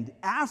end,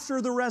 after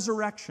the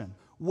resurrection,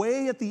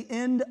 way at the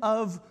end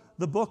of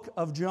the book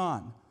of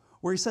John,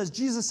 where he says,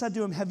 Jesus said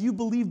to him, have you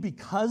believed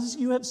because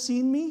you have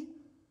seen me?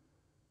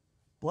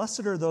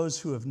 Blessed are those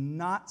who have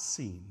not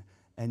seen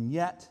and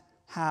yet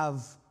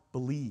have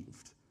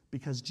believed,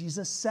 because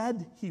Jesus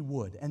said he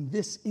would. And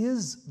this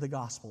is the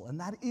gospel, and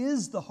that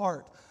is the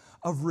heart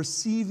of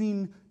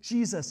receiving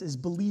Jesus, is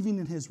believing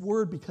in his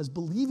word, because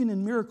believing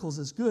in miracles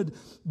is good,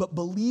 but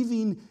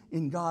believing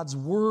in God's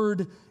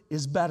word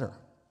is better.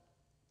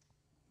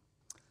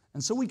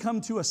 And so we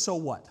come to a so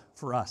what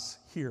for us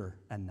here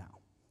and now.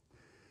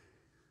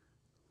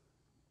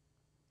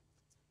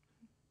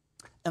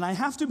 And I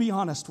have to be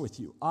honest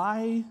with you,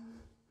 I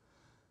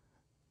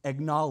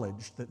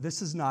acknowledge that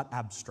this is not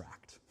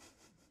abstract.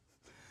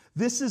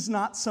 This is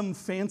not some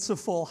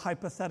fanciful,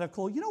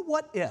 hypothetical,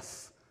 what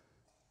if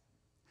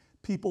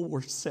people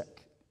were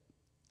sick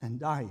and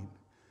dying,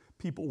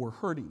 people were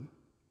hurting,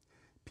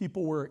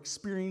 people were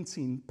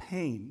experiencing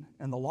pain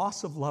and the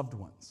loss of loved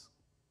ones.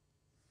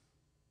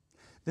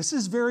 This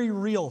is very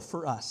real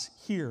for us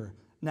here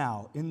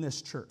now in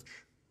this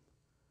church.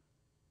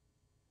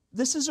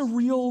 This is a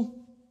real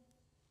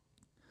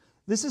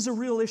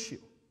issue.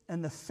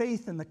 And the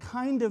faith and the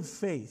kind of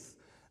faith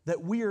that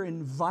we are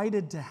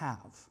invited to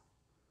have,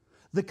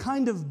 the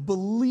kind of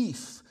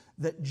belief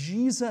that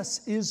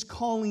Jesus is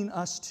calling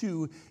us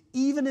to,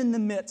 even in the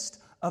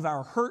midst of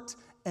our hurt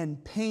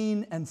and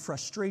pain and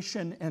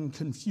frustration and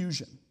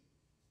confusion.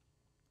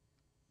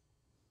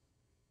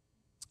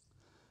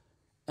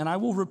 And I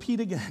will repeat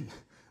again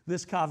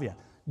this caveat.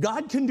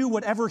 God can do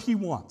whatever he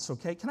wants,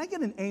 okay? Can I get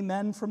an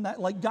amen from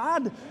that?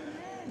 God,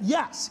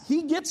 yes,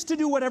 he gets to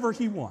do whatever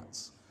he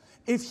wants.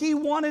 If he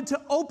wanted to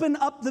open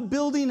up the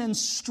building and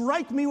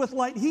strike me with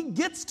light, he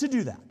gets to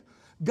do that.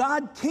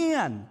 God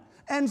can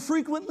and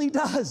frequently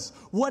does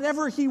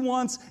whatever he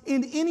wants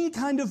in any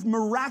kind of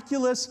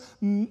miraculous,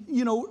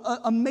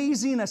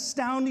 amazing,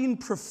 astounding,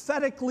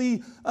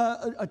 prophetically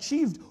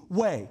achieved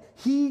way.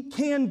 He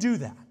can do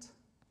that.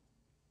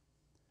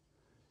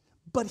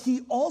 But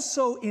he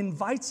also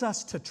invites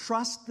us to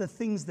trust the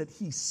things that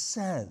he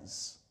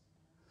says.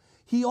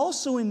 He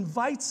also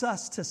invites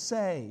us to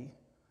say,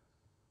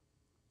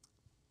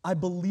 I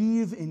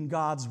believe in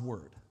God's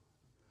word.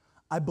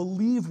 I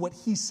believe what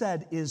he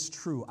said is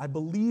true. I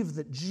believe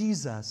that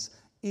Jesus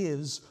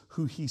is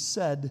who he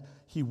said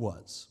he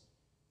was.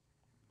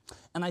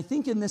 And I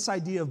think in this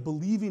idea of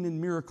believing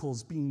in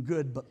miracles being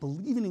good, but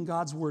believing in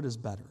God's word is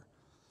better,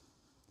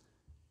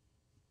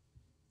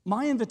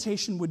 my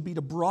invitation would be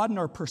to broaden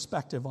our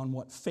perspective on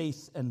what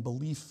faith and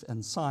belief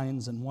and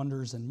signs and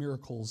wonders and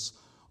miracles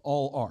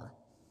all are.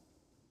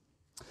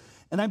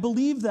 And I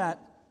believe that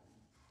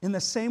in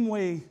the same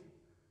way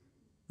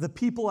the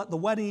people at the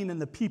wedding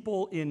and the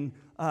people in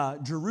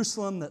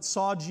Jerusalem that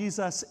saw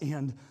Jesus,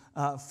 and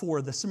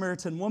for the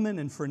Samaritan woman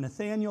and for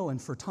Nathanael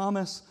and for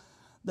Thomas,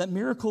 that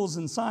miracles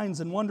and signs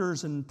and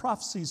wonders and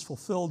prophecies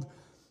fulfilled,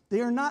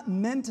 they are not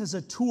meant as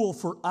a tool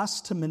for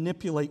us to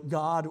manipulate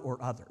God or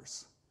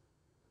others.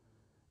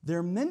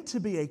 They're meant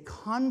to be a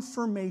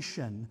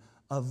confirmation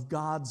of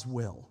God's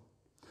will.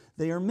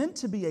 They are meant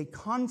to be a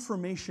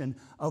confirmation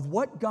of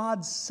what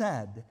God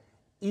said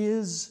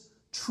is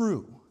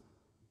true.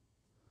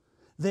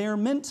 They are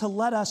meant to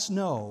let us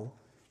know,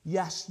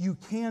 yes, you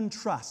can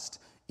trust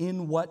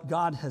in what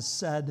God has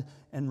said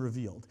and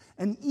revealed.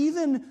 And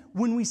even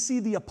when we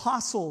see the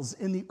apostles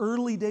in the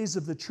early days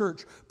of the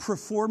church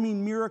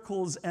performing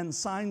miracles and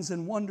signs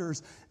and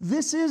wonders,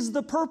 this is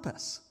the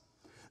purpose.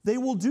 They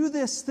will do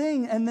this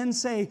thing and then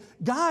say,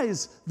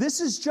 guys, this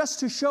is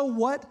just to show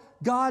what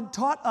God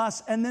taught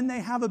us, and then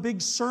they have a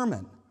big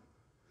sermon.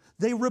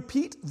 They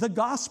repeat the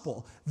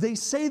gospel. They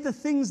say the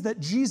things that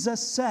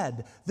Jesus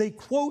said. They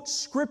quote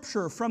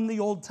scripture from the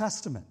Old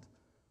Testament.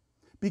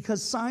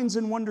 Because signs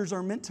and wonders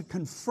are meant to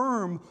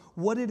confirm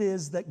what it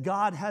is that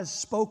God has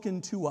spoken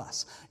to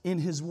us in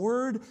His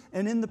Word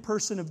and in the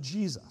person of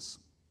Jesus.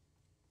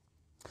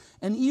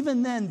 And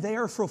even then, they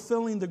are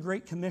fulfilling the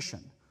Great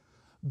Commission.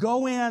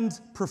 Go and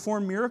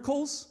perform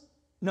miracles?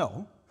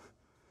 No.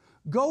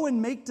 Go and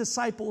make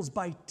disciples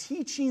by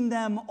teaching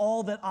them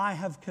all that I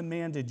have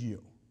commanded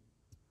you.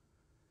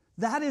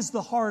 That is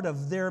the heart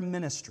of their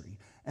ministry.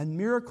 And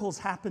miracles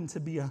happen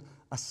to be a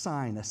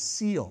sign, a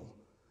seal,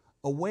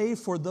 a way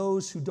for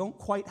those who don't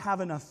quite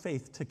have enough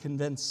faith to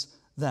convince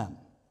them.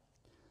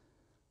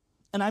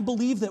 And I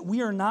believe that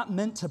we are not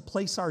meant to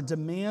place our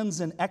demands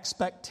and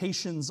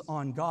expectations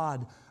on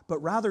God, but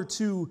rather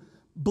to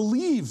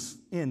believe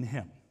in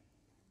Him.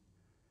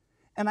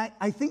 And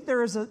I think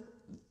there's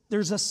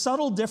a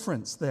subtle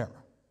difference there.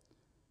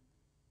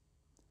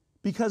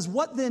 Because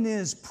what then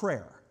is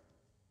prayer?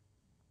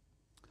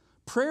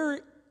 Prayer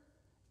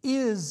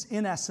is,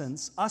 in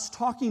essence, us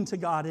talking to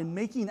God and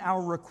making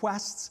our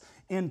requests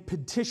and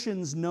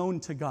petitions known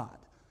to God.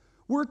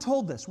 We're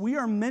told this. We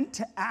are meant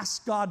to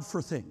ask God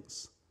for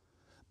things.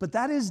 But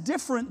that is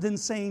different than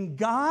saying,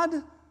 God,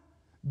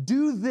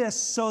 do this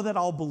so that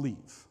I'll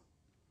believe.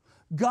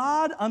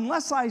 God,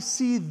 unless I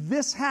see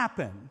this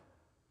happen,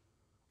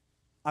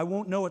 I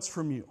won't know it's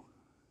from you.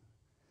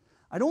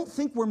 I don't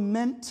think we're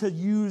meant to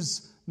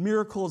use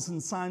miracles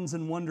and signs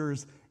and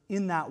wonders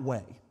in that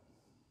way.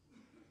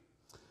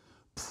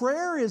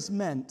 Prayer is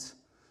meant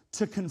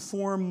to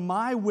conform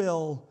my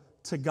will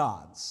to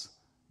God's,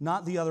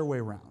 not the other way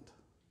around.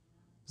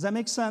 Does that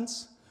make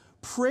sense?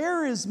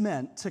 Prayer is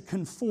meant to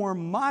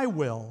conform my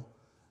will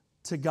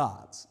to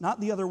God's, not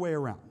the other way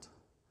around.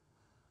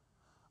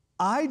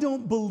 I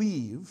don't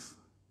believe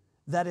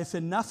that if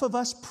enough of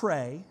us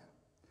pray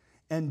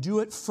and do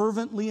it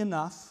fervently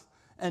enough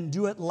and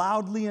do it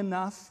loudly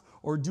enough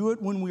or do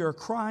it when we are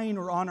crying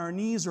or on our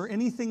knees or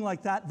anything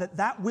like that,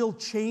 that will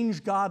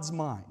change God's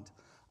mind.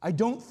 I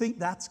don't think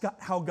that's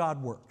how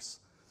God works.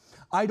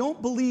 I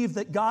don't believe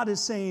that God is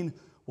saying,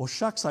 well,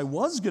 shucks, I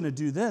was going to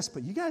do this,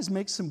 but you guys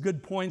make some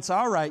good points.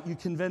 All right, you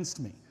convinced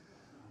me.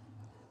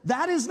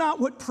 That is not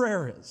what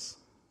prayer is.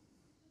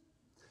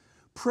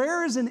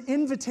 Prayer is an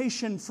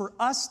invitation for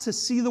us to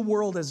see the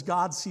world as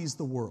God sees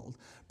the world.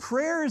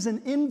 Prayer is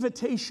an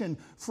invitation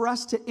for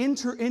us to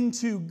enter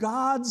into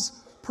God's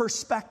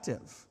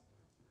perspective.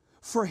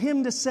 For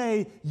Him to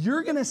say,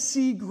 you're going to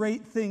see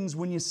great things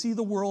when you see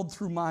the world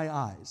through my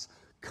eyes.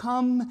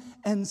 Come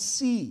and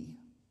see.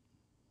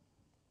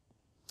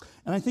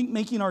 And I think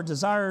making our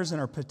desires and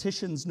our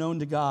petitions known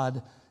to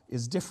God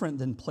is different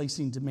than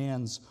placing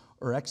demands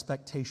or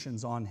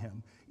expectations on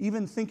Him.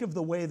 Even think of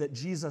the way that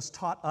Jesus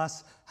taught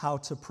us how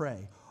to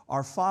pray.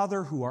 Our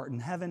Father who art in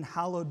heaven,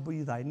 hallowed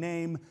be thy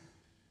name.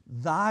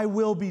 Thy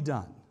will be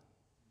done.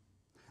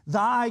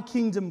 Thy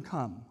kingdom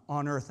come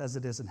on earth as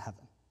it is in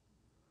heaven.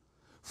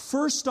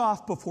 First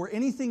off, before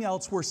anything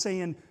else, we're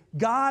saying,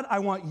 God, I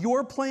want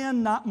your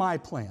plan, not my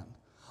plan.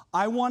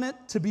 I want it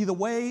to be the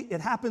way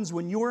it happens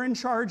when you're in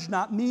charge,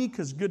 not me,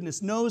 because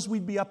goodness knows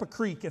we'd be up a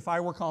creek if I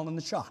were calling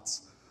the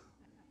shots.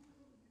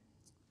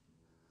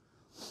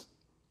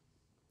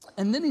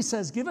 And then He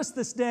says, give us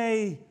this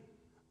day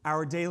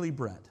our daily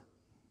bread.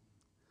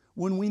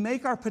 When we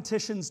make our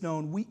petitions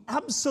known, we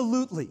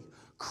absolutely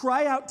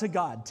cry out to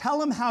God.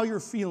 Tell Him how you're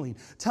feeling.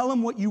 Tell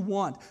Him what you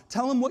want.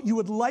 Tell Him what you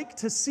would like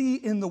to see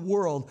in the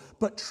world.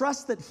 But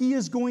trust that He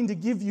is going to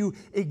give you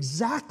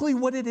exactly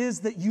what it is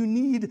that you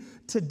need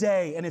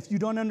today. And if you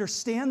don't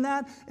understand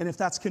that, and if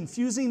that's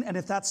confusing, and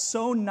if that's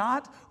so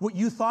not what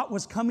you thought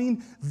was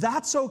coming,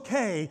 that's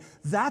okay.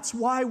 That's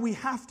why we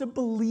have to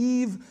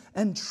believe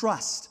and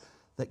trust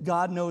that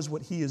God knows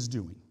what He is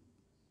doing.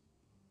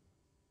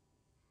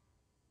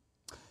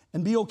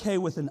 And be okay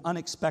with an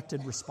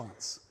unexpected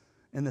response.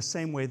 In the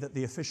same way that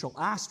the official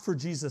asked for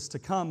Jesus to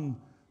come,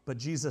 but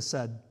Jesus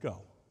said,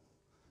 go.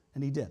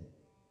 And He did.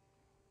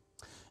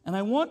 And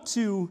I want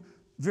to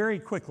very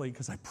quickly,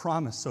 because I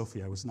promised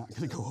Sophie I was not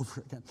going to go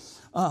over it again.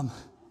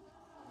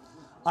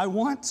 I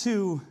want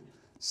to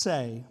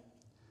say,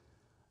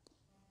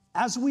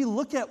 as we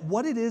look at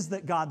what it is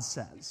that God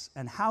says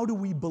and how do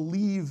we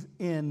believe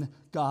in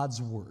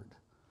God's word,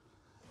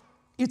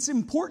 it's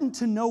important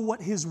to know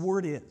what His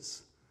word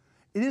is.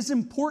 It is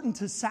important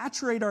to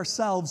saturate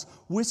ourselves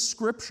with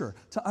Scripture,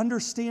 to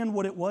understand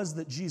what it was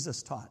that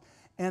Jesus taught.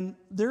 And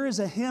there is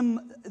a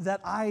hymn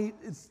that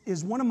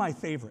is one of my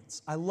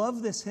favorites. I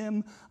love this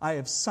hymn. I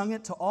have sung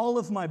it to all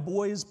of my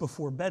boys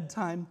before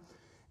bedtime.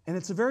 And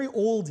it's a very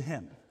old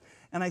hymn.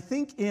 And I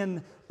think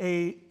in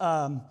a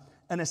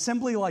an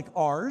assembly like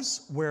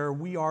ours, where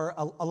we are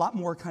a lot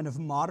more kind of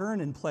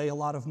modern and play a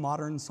lot of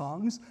modern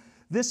songs,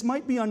 this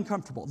might be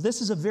uncomfortable. This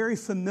is a very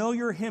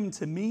familiar hymn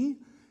to me.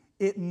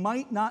 It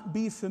might not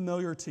be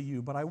familiar to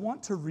you, but I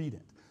want to read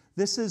it.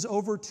 This is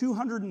over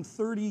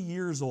 230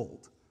 years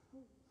old.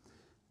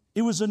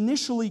 It was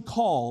initially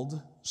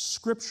called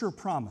Scripture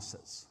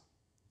Promises,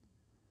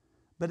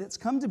 but it's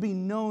come to be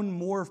known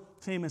more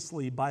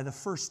famously by the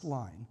first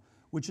line,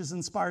 which has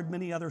inspired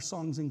many other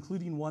songs,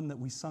 including one that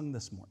we sung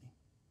this morning.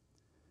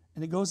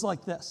 And it goes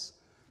like this.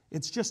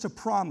 It's just a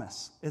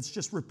promise. It's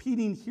just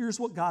repeating, here's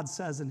what God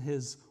says in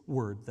His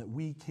Word that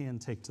we can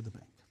take to the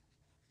bank.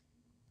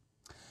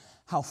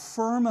 How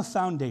firm a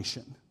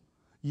foundation,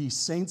 ye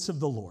saints of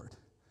the Lord,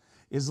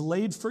 is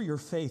laid for your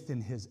faith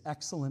in His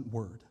excellent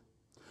word.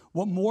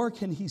 What more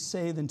can He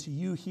say than to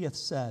you He hath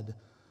said,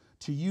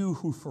 to you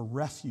who for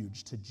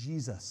refuge to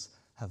Jesus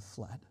have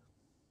fled?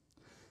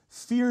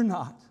 Fear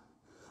not,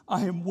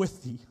 I am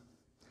with thee.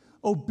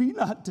 Oh, be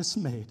not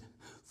dismayed,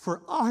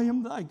 for I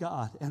am thy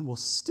God and will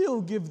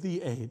still give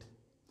thee aid.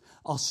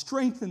 I'll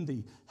strengthen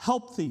thee,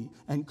 help thee,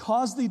 and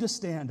cause thee to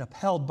stand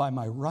upheld by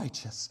my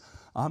righteous,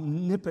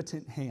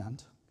 omnipotent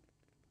hand.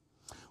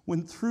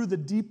 When through the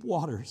deep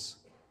waters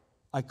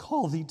I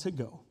call thee to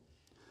go,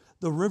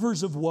 the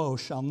rivers of woe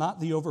shall not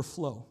thee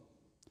overflow.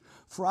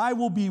 For I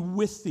will be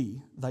with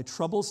thee, thy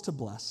troubles to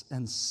bless,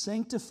 and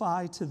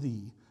sanctify to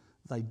thee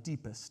thy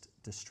deepest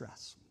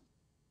distress.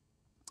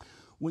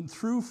 When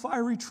through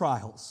fiery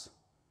trials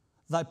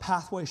thy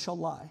pathway shall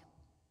lie,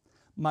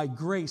 my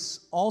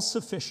grace all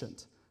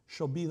sufficient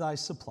shall be thy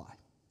supply.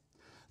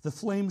 The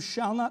flame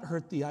shall not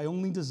hurt thee, I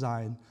only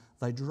design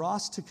thy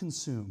dross to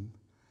consume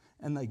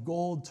and thy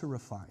gold to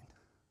refine.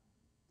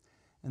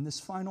 And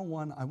this final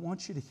one, I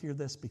want you to hear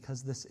this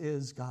because this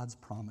is God's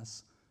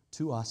promise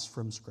to us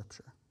from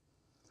Scripture.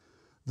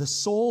 The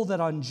soul that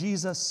on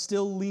Jesus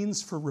still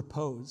leans for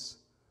repose,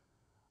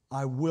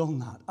 I will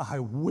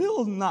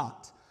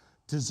not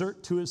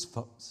desert to his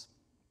foes.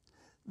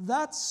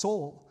 That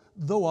soul,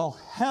 though all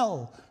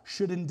hell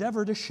should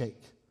endeavor to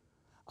shake,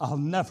 I'll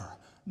never,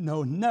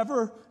 no,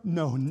 never,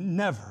 no,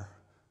 never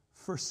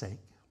forsake.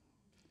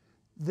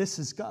 This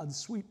is God's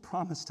sweet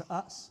promise to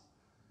us.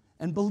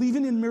 And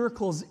believing in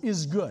miracles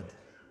is good,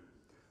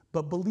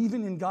 but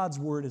believing in God's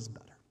word is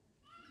better.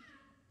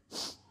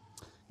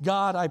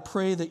 God, I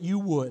pray that you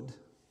would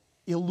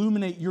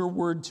illuminate your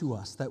word to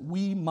us, that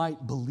we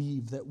might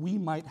believe, that we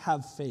might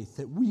have faith,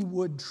 that we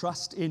would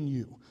trust in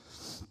you,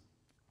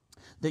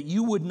 that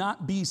you would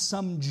not be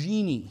some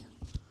genie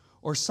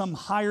or some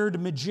hired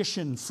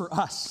magician for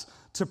us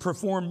to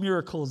perform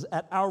miracles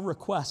at our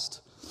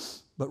request,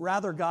 but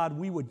rather, God,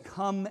 we would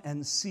come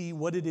and see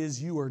what it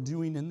is you are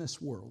doing in this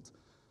world,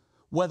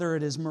 whether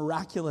it is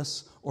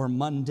miraculous or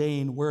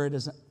mundane,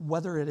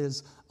 whether it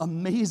is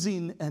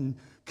amazing and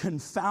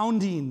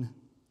confounding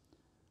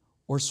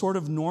or sort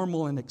of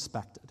normal and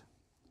expected.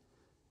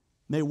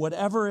 May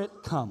whatever it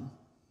come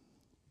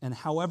and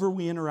however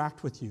we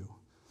interact with you,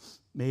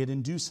 may it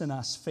induce in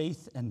us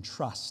faith and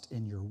trust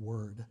in your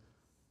word,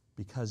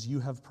 because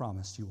you have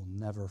promised you will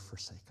never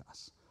forsake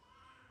us.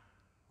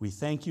 We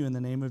thank you in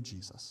the name of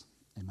Jesus.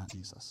 Amen.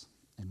 Jesus.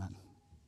 Amen.